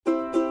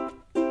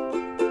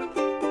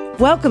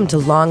Welcome to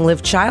Long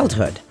Live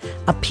Childhood,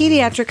 a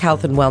pediatric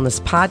health and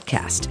wellness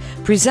podcast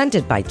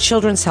presented by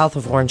Children's Health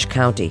of Orange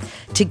County.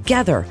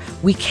 Together,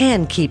 we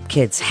can keep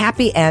kids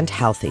happy and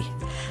healthy.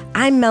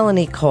 I'm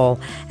Melanie Cole,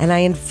 and I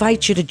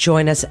invite you to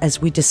join us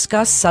as we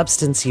discuss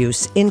substance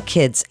use in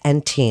kids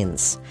and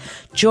teens.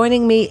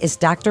 Joining me is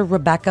Dr.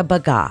 Rebecca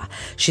Baga.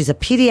 She's a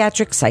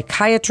pediatric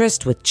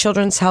psychiatrist with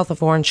Children's Health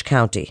of Orange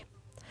County.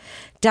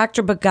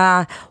 Dr.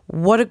 Baga,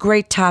 what a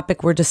great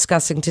topic we're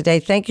discussing today.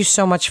 Thank you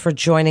so much for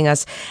joining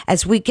us.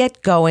 As we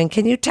get going,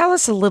 can you tell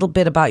us a little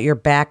bit about your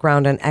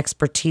background and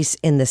expertise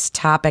in this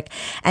topic?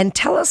 And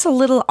tell us a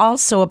little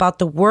also about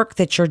the work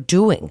that you're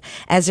doing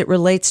as it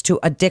relates to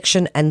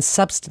addiction and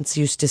substance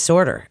use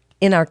disorder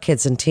in our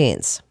kids and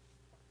teens.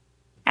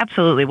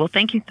 Absolutely. Well,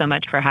 thank you so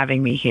much for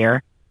having me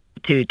here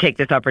to take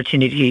this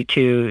opportunity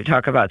to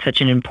talk about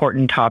such an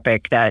important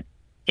topic that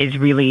is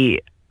really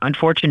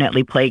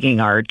unfortunately plaguing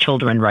our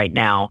children right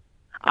now.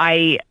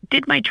 I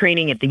did my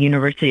training at the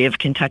University of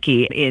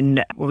Kentucky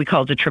in what we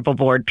call the triple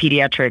board,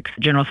 pediatrics,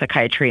 general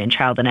psychiatry, and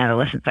child and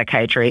adolescent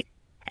psychiatry.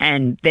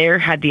 And there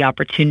had the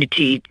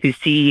opportunity to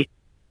see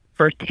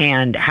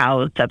firsthand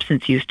how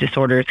substance use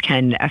disorders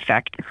can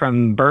affect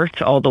from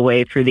birth all the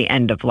way through the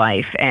end of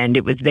life. And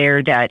it was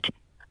there that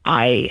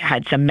I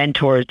had some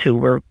mentors who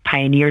were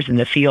pioneers in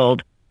the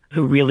field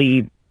who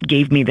really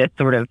gave me this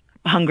sort of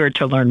hunger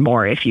to learn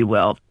more, if you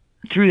will.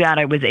 Through that,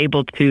 I was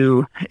able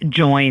to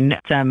join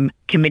some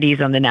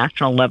committees on the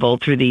national level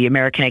through the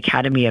American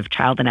Academy of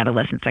Child and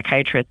Adolescent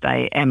Psychiatrists.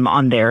 I am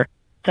on their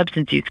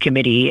substance use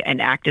committee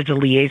and act as a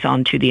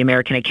liaison to the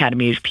American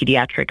Academy of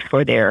Pediatrics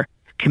for their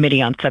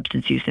committee on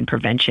substance use and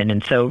prevention.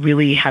 And so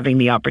really having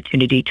the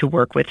opportunity to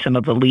work with some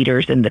of the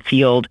leaders in the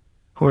field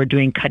who are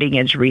doing cutting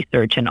edge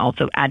research and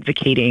also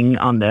advocating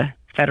on the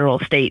federal,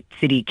 state,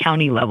 city,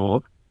 county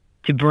level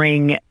to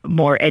bring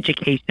more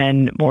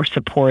education, more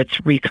supports,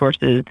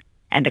 resources,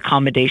 and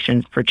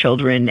accommodations for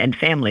children and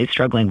families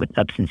struggling with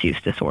substance use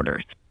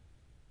disorders.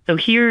 So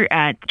here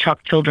at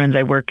CHOC Children's,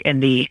 I work in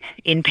the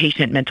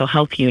inpatient mental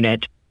health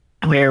unit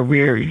where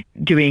we're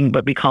doing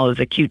what we call as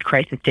acute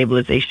crisis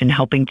stabilization,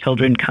 helping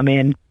children come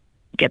in,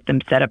 get them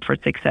set up for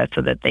success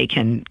so that they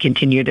can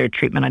continue their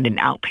treatment on an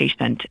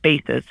outpatient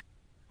basis.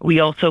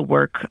 We also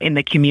work in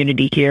the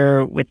community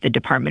here with the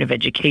Department of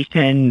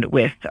Education,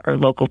 with our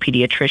local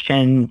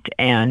pediatricians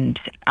and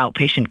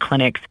outpatient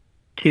clinics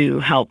to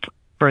help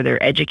further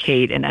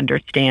educate and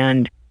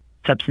understand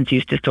substance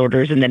use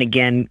disorders, and then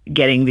again,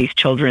 getting these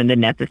children the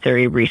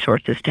necessary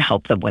resources to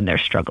help them when they're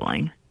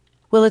struggling.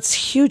 Well, it's a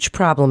huge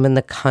problem in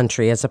the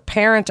country. As a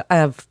parent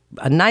of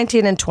a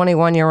 19 and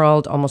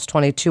 21-year-old, almost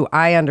 22,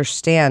 I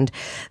understand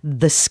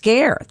the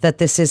scare that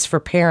this is for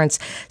parents.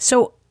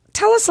 So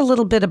tell us a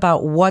little bit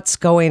about what's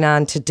going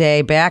on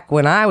today. Back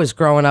when I was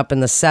growing up in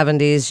the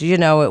 70s, you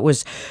know, it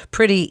was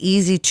pretty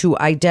easy to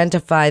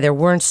identify. There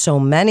weren't so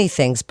many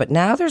things, but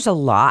now there's a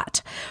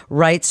lot,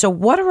 right? So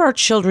what are our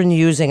children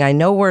using? I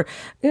know we're,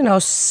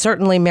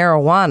 certainly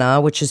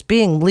marijuana, which is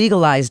being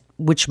legalized,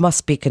 which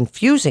must be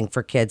confusing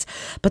for kids,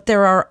 but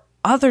there are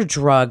other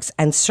drugs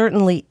and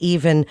certainly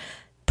even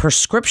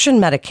prescription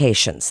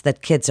medications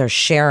that kids are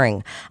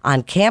sharing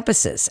on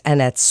campuses and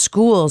at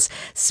schools.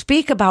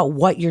 Speak about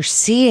what you're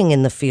seeing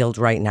in the field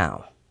right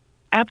now.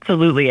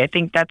 Absolutely. I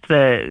think that's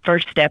the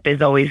first step,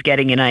 is always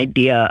getting an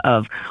idea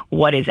of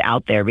what is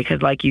out there,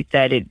 because like you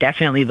said,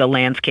 the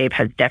landscape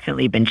has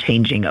definitely been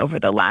changing over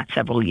the last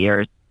several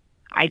years.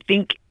 I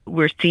think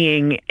we're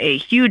seeing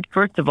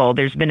first of all,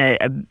 there's been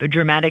a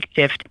dramatic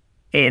shift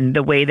in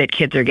the way that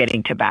kids are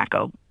getting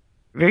tobacco.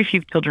 Very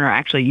few children are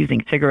actually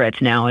using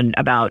cigarettes now, and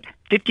about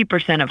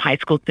 50% of high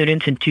school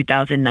students in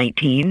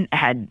 2019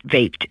 had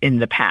vaped in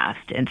the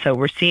past. And so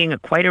we're seeing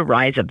quite a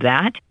rise of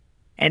that.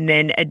 And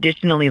then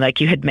additionally, like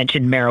you had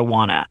mentioned,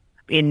 marijuana.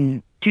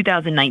 In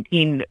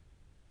 2019,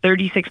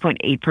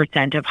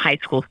 36.8% of high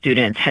school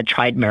students had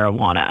tried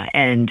marijuana,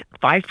 and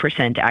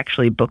 5%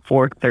 actually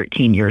before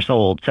 13 years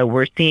old. So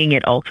we're seeing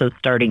it also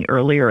starting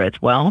earlier as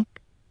well.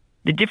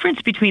 The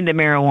difference between the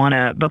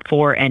marijuana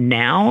before and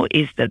now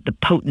is that the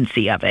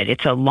potency of it.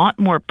 It's a lot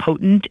more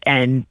potent,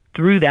 and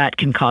through that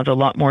can cause a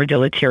lot more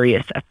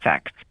deleterious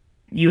effects.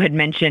 You had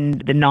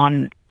mentioned the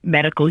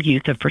non-medical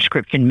use of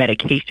prescription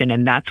medication,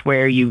 and that's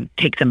where you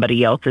take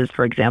somebody else's,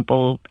 for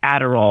example,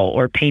 Adderall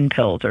or pain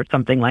pills or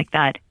something like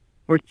that.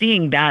 We're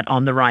seeing that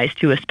on the rise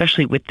too,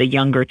 especially with the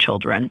younger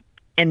children.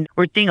 And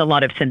we're seeing a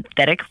lot of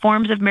synthetic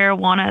forms of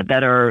marijuana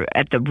that are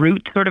at the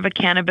root sort of a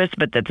cannabis,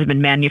 but that's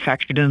been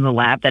manufactured in the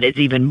lab that is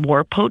even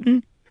more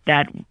potent.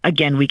 That,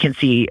 again, we can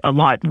see a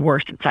lot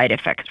worse side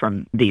effects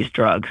from these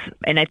drugs.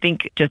 And I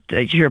think just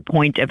to your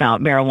point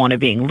about marijuana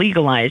being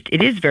legalized,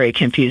 it is very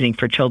confusing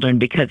for children,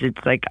 because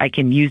it's like, I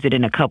can use it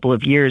in a couple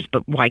of years,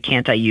 but why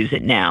can't I use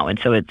it now? And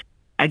so it's,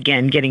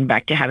 again, getting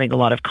back to having a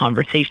lot of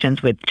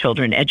conversations with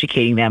children,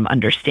 educating them,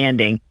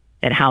 understanding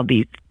that how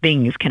these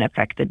things can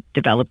affect the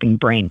developing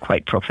brain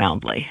quite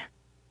profoundly.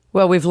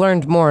 Well, we've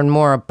learned more and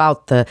more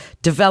about the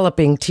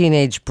developing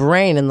teenage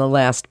brain in the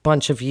last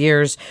bunch of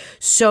years.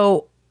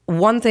 So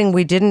one thing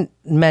we didn't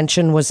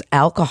mention was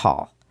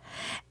alcohol.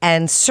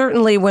 And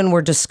certainly when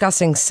we're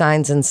discussing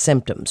signs and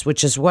symptoms,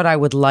 which is what I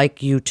would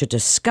like you to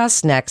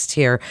discuss next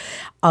here,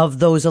 of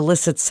those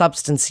illicit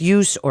substance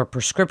use or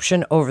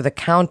prescription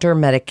over-the-counter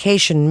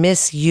medication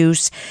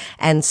misuse,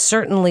 and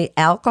certainly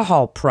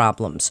alcohol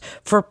problems.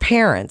 For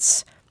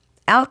parents,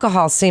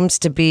 alcohol seems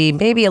to be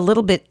maybe a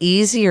little bit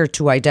easier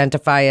to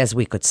identify, as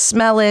we could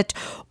smell it,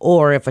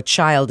 or if a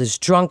child is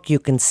drunk, you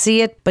can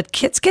see it, but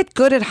kids get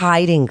good at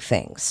hiding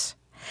things.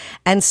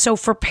 And so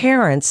for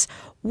parents,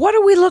 what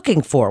are we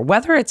looking for?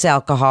 Whether it's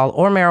alcohol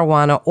or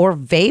marijuana or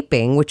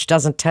vaping, which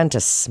doesn't tend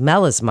to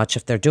smell as much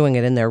if they're doing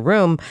it in their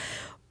room,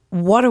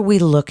 what are we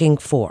looking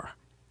for,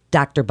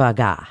 Dr.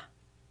 Baga?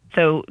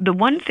 So the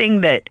one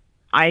thing that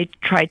I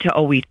try to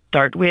always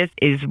start with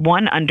is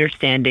one,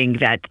 understanding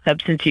that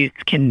substance use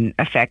can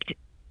affect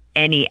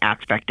any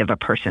aspect of a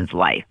person's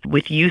life.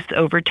 With use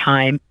over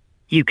time,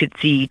 you could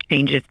see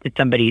changes to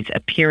somebody's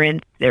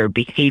appearance, their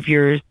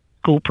behaviors,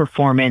 school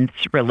performance,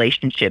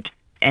 relationships,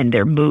 and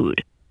their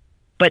mood.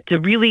 But to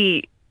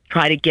really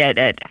try to get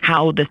at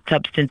how the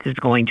substance is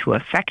going to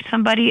affect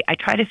somebody, I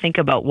try to think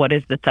about, what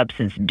does the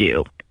substance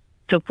do?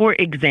 So for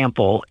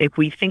example, if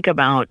we think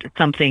about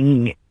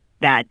something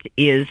that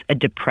is a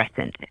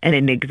depressant, and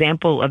an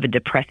example of a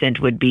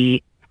depressant would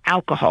be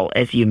alcohol,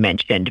 as you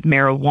mentioned,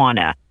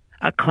 marijuana,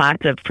 a class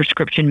of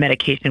prescription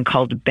medication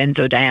called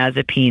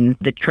benzodiazepines.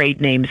 The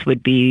trade names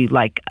would be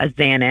like a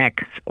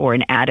Xanax or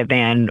an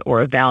Ativan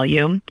or a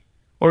Valium,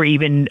 or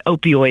even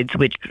opioids,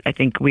 which I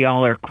think we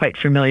all are quite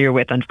familiar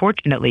with,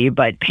 unfortunately,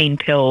 but pain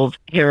pills,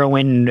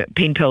 heroin,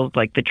 pain pills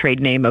like the trade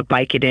name of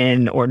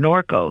Vicodin or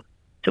Norco.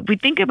 So if we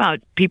think about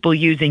people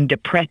using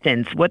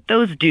depressants, what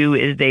those do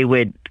is they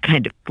would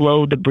kind of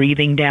slow the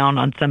breathing down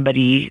on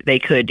somebody. They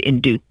could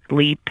induce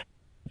sleep.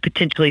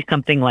 Potentially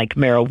something like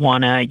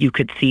marijuana, you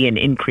could see an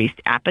increased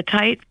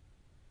appetite.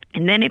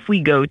 And then if we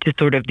go to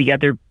sort of the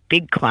other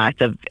big class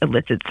of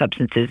illicit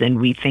substances and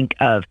we think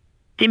of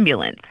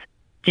stimulants,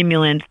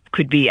 stimulants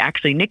could be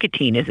actually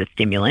nicotine as a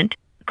stimulant,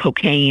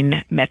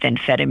 cocaine,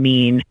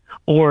 methamphetamine,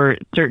 or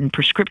certain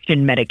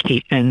prescription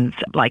medications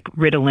like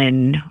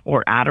Ritalin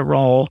or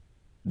Adderall.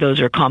 Those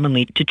are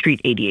commonly to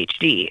treat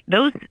ADHD.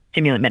 Those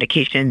stimulant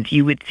medications,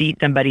 you would see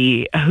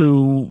somebody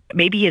who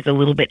maybe is a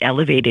little bit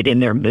elevated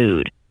in their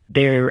mood.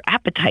 Their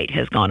appetite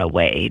has gone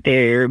away.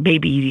 Their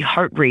maybe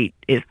heart rate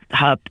is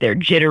up. They're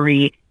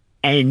jittery.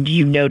 And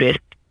you notice,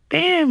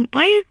 damn,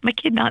 why is my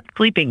kid not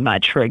sleeping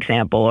much, for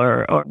example?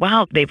 Or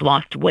wow, they've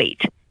lost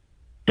weight.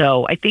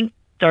 So I think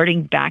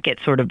starting back at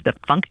sort of the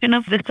function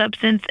of the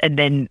substance, and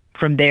then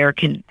from there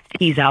can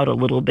tease out a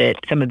little bit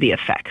some of the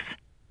effects.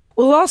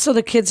 Well, also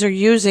the kids are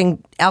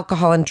using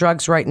alcohol and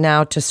drugs right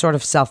now to sort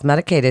of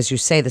self-medicate, as you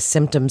say, the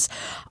symptoms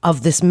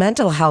of this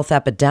mental health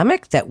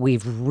epidemic that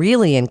we've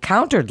really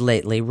encountered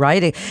lately,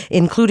 right?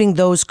 Including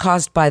those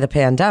caused by the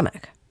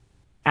pandemic.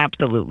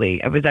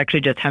 Absolutely. I was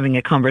actually just having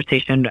a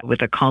conversation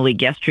with a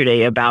colleague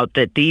yesterday about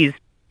that these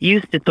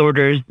use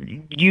disorders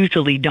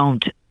usually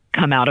don't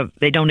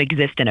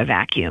exist in a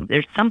vacuum.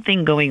 There's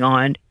something going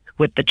on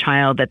with the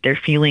child that they're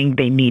feeling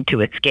they need to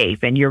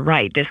escape. And you're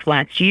right, this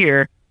last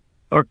year,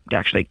 or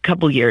actually a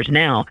couple years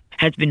now,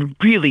 has been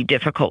really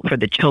difficult for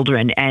the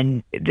children,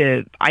 and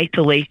the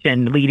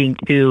isolation leading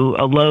to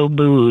a low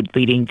mood,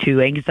 leading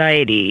to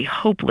anxiety,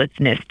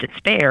 hopelessness,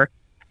 despair,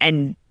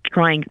 and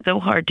trying so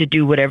hard to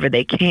do whatever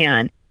they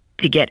can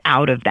to get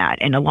out of that.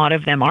 And a lot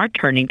of them are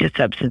turning to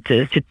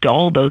substances to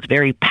dull those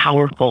very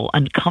powerful,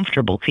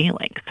 uncomfortable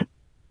feelings.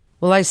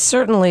 Well, I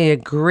certainly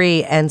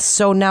agree. And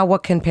so now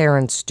what can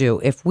parents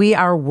do? If we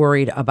are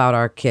worried about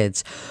our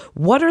kids,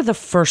 what are the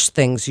first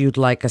things you'd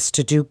like us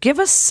to do? Give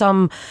us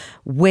some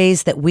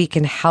ways that we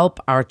can help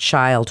our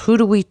child. Who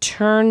do we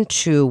turn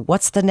to?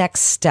 What's the next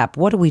step?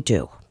 What do we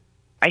do?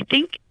 I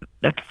think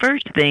the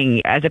first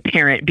thing as a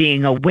parent,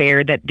 being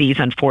aware that these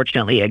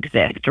unfortunately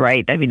exist,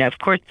 right? I mean, of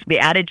course, the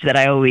adage that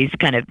I always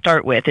kind of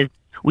start with is,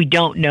 we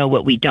don't know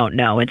what we don't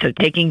know. And so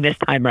taking this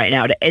time right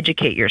now to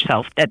educate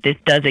yourself that this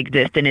does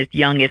exist, and as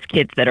young as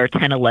kids that are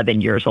 10,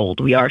 11 years old,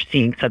 we are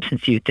seeing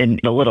substance use in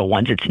the little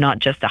ones. It's not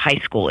just a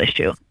high school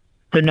issue.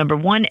 So number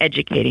one,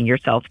 educating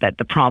yourself that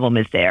the problem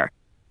is there.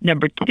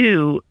 Number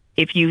two,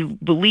 if you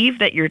believe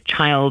that your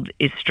child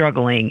is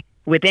struggling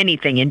with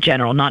anything in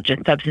general, not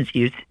just substance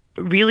use,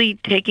 really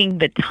taking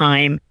the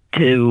time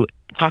to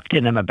talk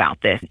to them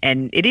about this.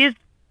 And it is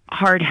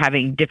hard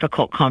having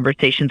difficult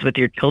conversations with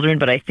your children,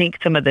 but I think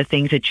some of the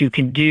things that you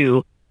can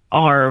do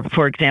are,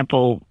 for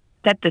example,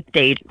 set the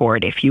stage for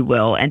it, if you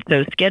will. And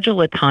so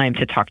schedule a time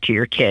to talk to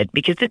your kid,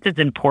 because this is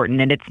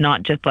important. And it's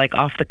not just like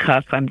off the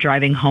cuff, I'm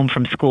driving home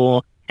from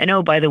school and,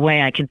 oh, by the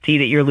way, I can see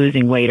that you're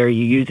losing weight. Are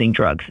you using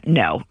drugs?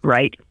 No,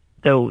 right?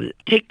 So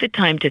take the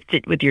time to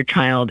sit with your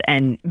child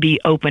and be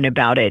open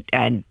about it,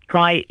 and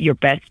try your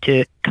best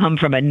to come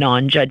from a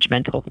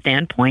non-judgmental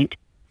standpoint.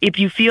 If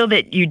you feel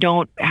that you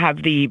don't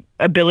have the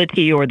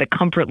ability or the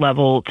comfort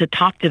level to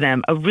talk to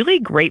them, a really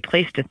great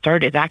place to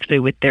start is actually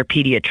with their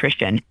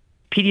pediatrician.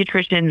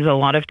 Pediatricians a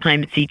lot of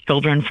times see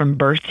children from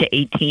birth to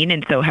 18,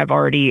 and so have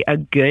already a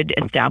good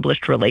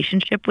established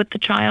relationship with the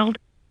child.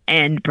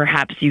 And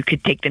perhaps you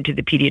could take them to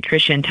the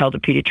pediatrician, tell the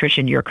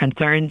pediatrician your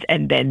concerns,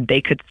 and then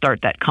they could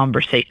start that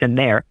conversation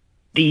there.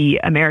 The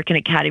American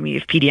Academy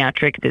of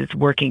Pediatrics is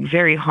working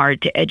very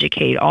hard to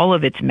educate all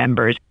of its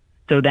members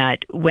so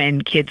that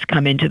when kids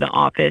come into the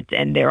office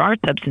and there are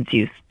substance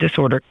use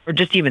disorder or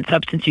just even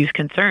substance use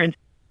concerns,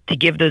 to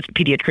give those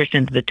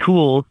pediatricians the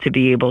tools to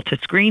be able to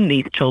screen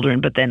these children,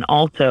 but then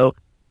also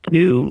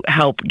to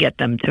help get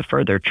them to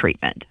further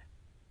treatment.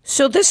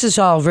 So this is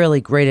all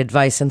really great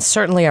advice, and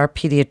certainly our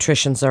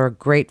pediatricians are a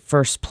great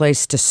first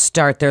place to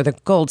start. They're the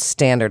gold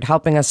standard,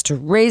 helping us to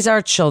raise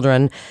our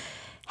children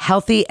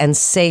healthy and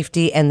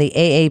safety, and the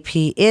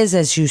AAP is,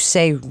 as you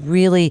say,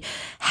 really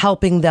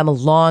helping them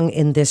along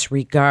in this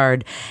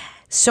regard.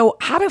 So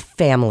how do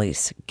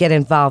families get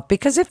involved?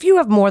 Because if you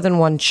have more than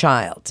one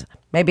child,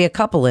 maybe a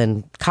couple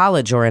in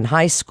college or in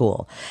high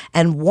school,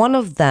 and one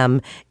of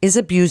them is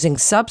abusing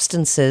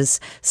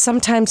substances,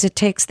 sometimes it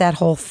takes that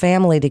whole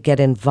family to get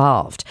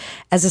involved.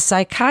 As a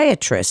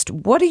psychiatrist,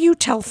 what do you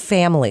tell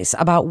families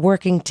about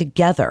working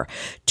together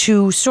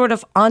to sort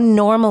of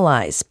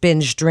unnormalize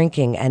binge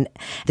drinking and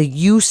the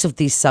use of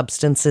these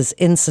substances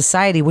in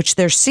society, which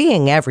they're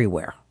seeing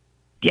everywhere?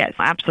 Yes,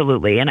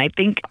 absolutely. And I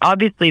think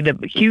obviously the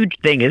huge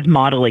thing is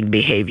modeling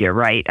behavior,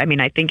 right? I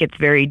mean, I think it's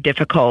very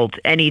difficult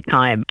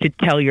anytime to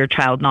tell your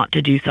child not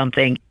to do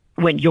something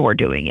when you're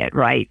doing it,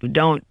 right?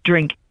 Don't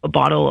drink a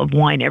bottle of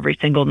wine every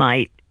single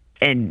night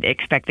and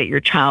expect that your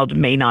child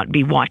may not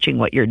be watching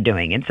what you're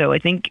doing. And so I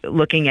think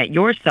looking at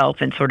yourself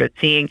and sort of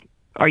seeing,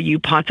 are you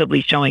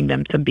possibly showing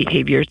them some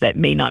behaviors that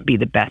may not be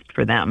the best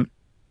for them?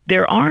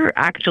 There are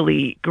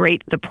actually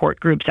great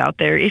support groups out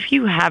there. If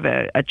you have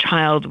a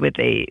child with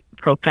a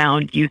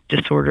profound use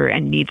disorder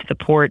and needs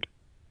support,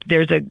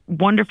 there's a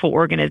wonderful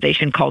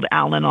organization called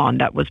Al-Anon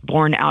that was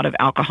born out of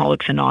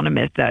Alcoholics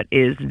Anonymous that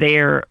is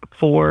there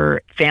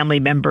for family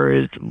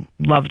members,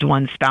 loved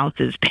ones,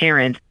 spouses,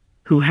 parents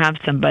who have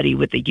somebody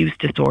with a use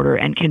disorder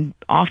and can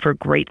offer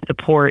great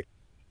support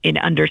in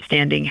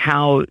understanding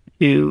how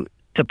to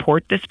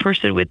support this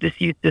person with this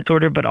use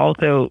disorder, but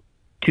also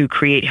to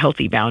create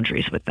healthy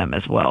boundaries with them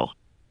as well.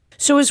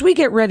 So as we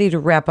get ready to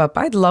wrap up,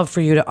 I'd love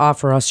for you to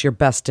offer us your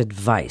best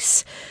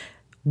advice.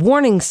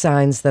 Warning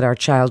signs that our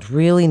child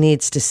really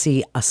needs to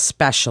see a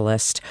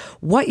specialist,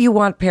 what you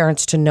want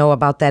parents to know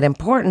about that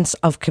importance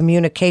of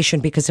communication,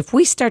 because if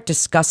we start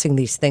discussing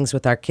these things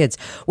with our kids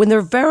when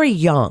they're very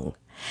young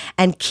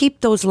and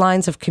keep those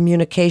lines of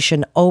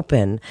communication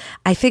open,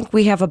 I think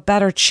we have a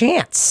better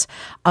chance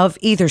of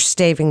either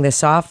staving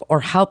this off or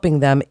helping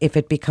them if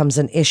it becomes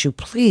an issue.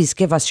 Please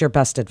give us your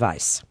best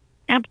advice.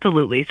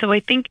 Absolutely. So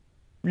I think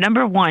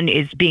number one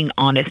is being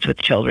honest with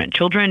children.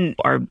 Children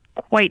are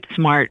quite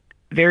smart,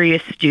 very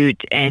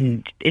astute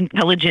and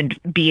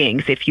intelligent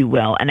beings, if you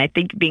will. And I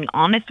think being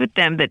honest with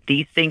them that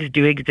these things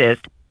do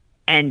exist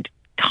and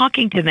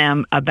talking to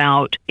them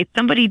about if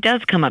somebody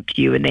does come up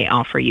to you and they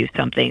offer you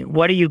something,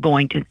 what are you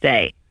going to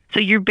say? So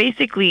you're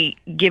basically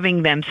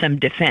giving them some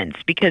defense,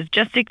 because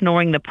just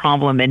ignoring the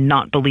problem and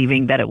not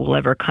believing that it will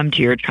ever come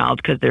to your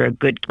child because they're a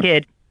good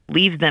kid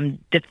leaves them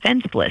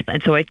defenseless.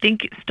 And so I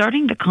think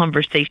starting the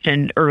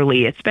conversation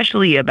early,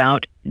 especially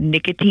about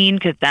nicotine,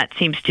 because that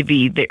seems to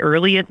be the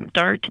earliest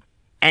start,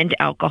 and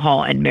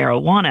alcohol and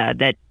marijuana,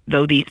 that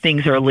though these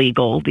things are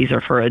legal, these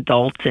are for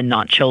adults and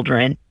not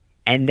children,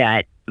 and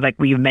that, like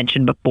we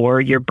mentioned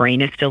before, your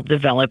brain is still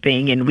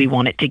developing and we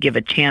want it to give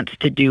a chance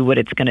to do what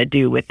it's going to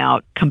do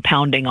without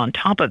compounding on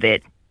top of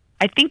it.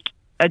 I think,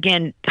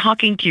 again,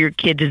 talking to your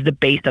kids is the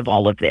base of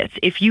all of this.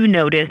 If you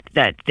notice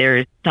that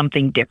there's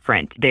something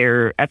different,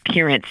 their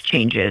appearance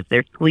changes,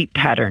 their sleep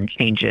pattern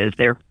changes,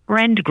 their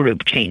friend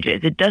group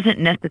changes, it doesn't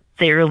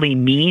necessarily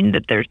mean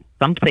that there's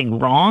something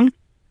wrong,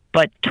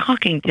 but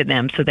talking to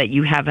them so that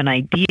you have an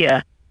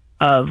idea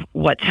of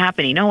what's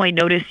happening. Oh, I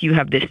notice you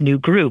have this new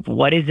group.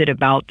 What is it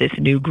about this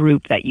new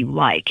group that you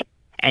like?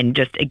 And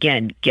just,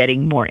 again,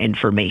 getting more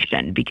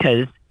information,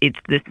 because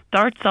this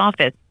starts off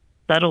as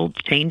subtle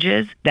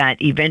changes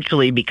that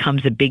eventually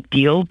becomes a big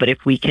deal. But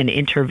if we can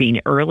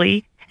intervene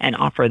early and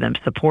offer them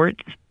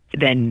support,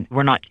 then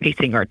we're not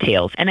chasing our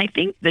tails. And I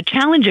think the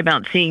challenge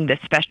about seeing the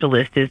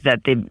specialist is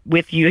that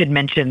you had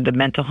mentioned the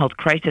mental health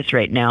crisis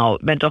right now,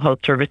 mental health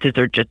services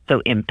are just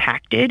so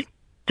impacted.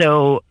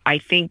 So I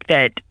think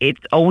that it's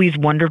always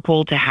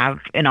wonderful to have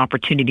an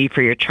opportunity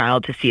for your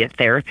child to see a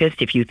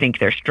therapist if you think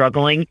they're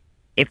struggling.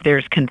 If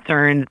there's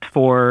concerns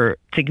for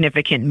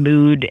significant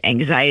mood,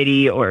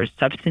 anxiety, or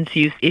substance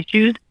use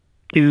issues,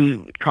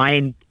 to try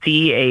and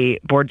see a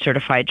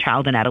board-certified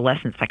child and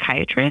adolescent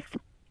psychiatrist.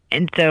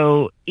 And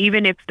so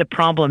even if the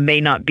problem may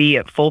not be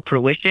at full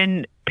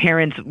fruition,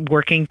 parents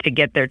working to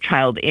get their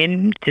child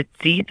in to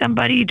see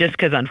somebody, just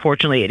because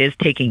unfortunately it is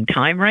taking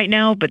time right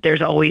now, but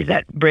there's always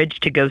that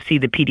bridge to go see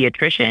the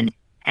pediatrician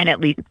and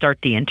at least start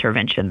the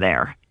intervention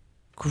there.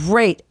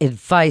 Great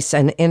advice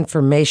and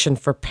information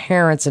for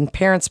parents. And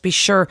parents, be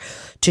sure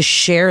to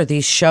share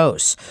these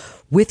shows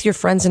with your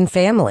friends and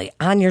family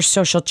on your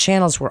social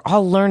channels. We're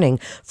all learning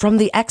from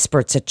the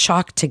experts at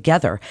CHOC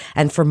Together.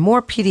 And for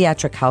more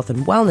pediatric health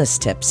and wellness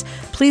tips,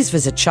 please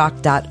visit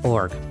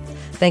CHOC.org.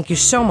 Thank you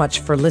so much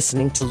for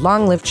listening to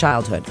Long Live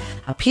Childhood,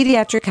 a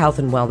pediatric health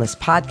and wellness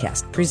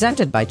podcast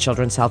presented by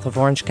Children's Health of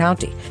Orange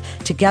County.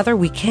 Together,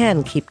 we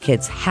can keep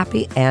kids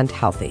happy and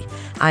healthy.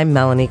 I'm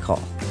Melanie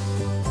Cole.